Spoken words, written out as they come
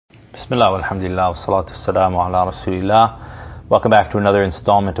Bismillah, alhamdulillah, wassalatu wassalamu ala rasulillah. Welcome back to another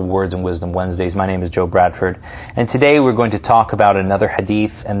installment of Words and Wisdom Wednesdays. My name is Joe Bradford, and today we're going to talk about another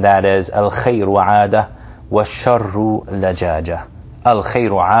hadith, and that is al-khayru 'ada wa-sharru lajaja.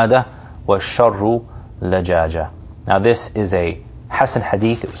 Al-khayru 'ada wa-sharru lajaja. Now this is a Hasan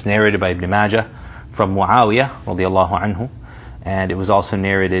hadith. It was narrated by Ibn Majah from Muawiyah radiyallahu anhu, and it was also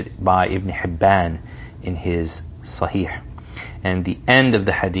narrated by Ibn Hibban in his Sahih. And the end of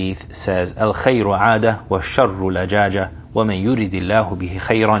the hadith says, Al-khayru 'ada wa sharru lajaja wa man yuridillahu bihi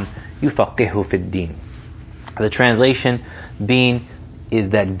khayran yufaqihu fid din. The translation being is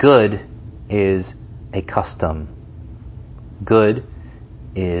that good is a custom. Good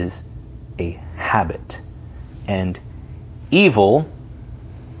is a habit. And evil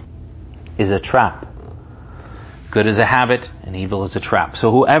is a trap. Good is a habit and evil is a trap.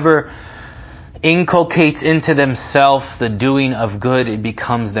 So whoever inculcates into themselves the doing of good, it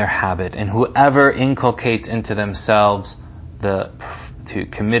becomes their habit. And whoever inculcates into themselves the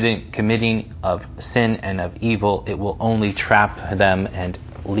committing of sin and of evil, it will only trap them and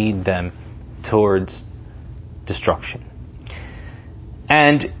lead them towards destruction.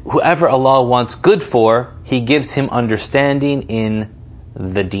 And whoever Allah wants good for, He gives him understanding in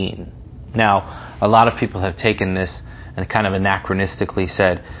the deen. Now, a lot of people have taken this and kind of anachronistically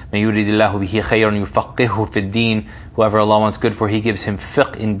said, whoever Allah wants good for, He gives him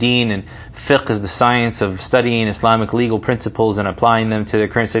fiqh in deen, and fiqh is the science of studying Islamic legal principles and applying them to their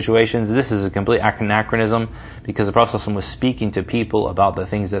current situations. This is a complete anachronism, because the Prophet ﷺ was speaking to people about the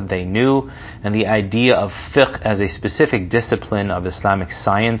things that they knew, and the idea of fiqh as a specific discipline of Islamic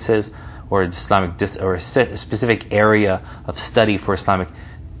sciences, or a specific area of study for Islamic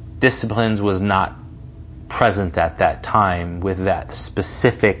disciplines was not present at that time with that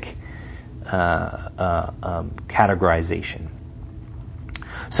specific categorization.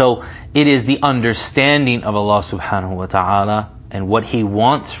 So it is the understanding of Allah subhanahu wa ta'ala and what He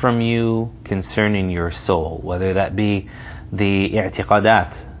wants from you concerning your soul, whether that be the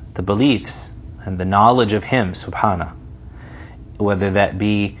i'tiqadat, the beliefs and the knowledge of Him subhanahu, whether that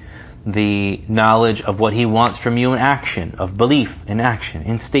be the knowledge of what He wants from you in action, of belief in action,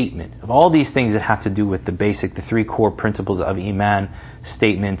 in statement, of all these things that have to do with the three core principles of Iman: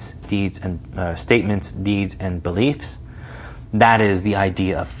 statements, deeds, and beliefs. That is the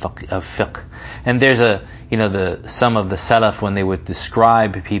idea of fiqh. And there's some of the Salaf, when they would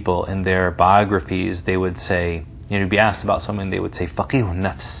describe people in their biographies, they would say, be asked about someone, they would say faqihun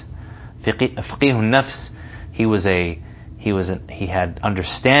nafs. Faqihun nafs, he had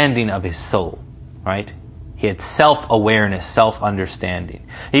understanding of his soul, right? He had self-awareness, self-understanding.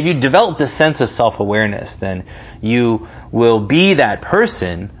 If you develop this sense of self-awareness, then you will be that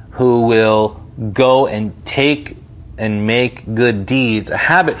person who will go and take and make good deeds a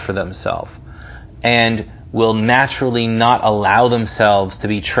habit for themselves, and will naturally not allow themselves to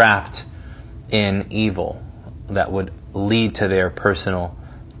be trapped in evil that would lead to their personal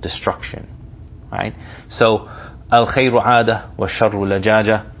destruction, right? So, al-khayru 'ada wa sharru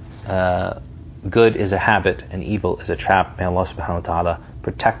lajaja. Good is a habit and evil is a trap. May Allah subhanahu wa ta'ala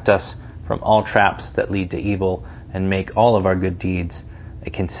protect us from all traps that lead to evil and make all of our good deeds a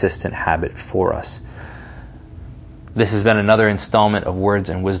consistent habit for us. This has been another installment of Words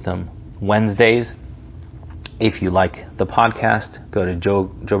and Wisdom Wednesdays. If you like the podcast, go to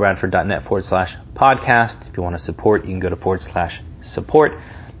joebradford.net/podcast. If you want to support, you can go to /support.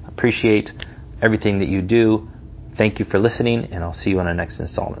 Appreciate everything that you do. Thank you for listening, and I'll see you on the next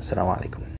installment. Assalamu alaikum.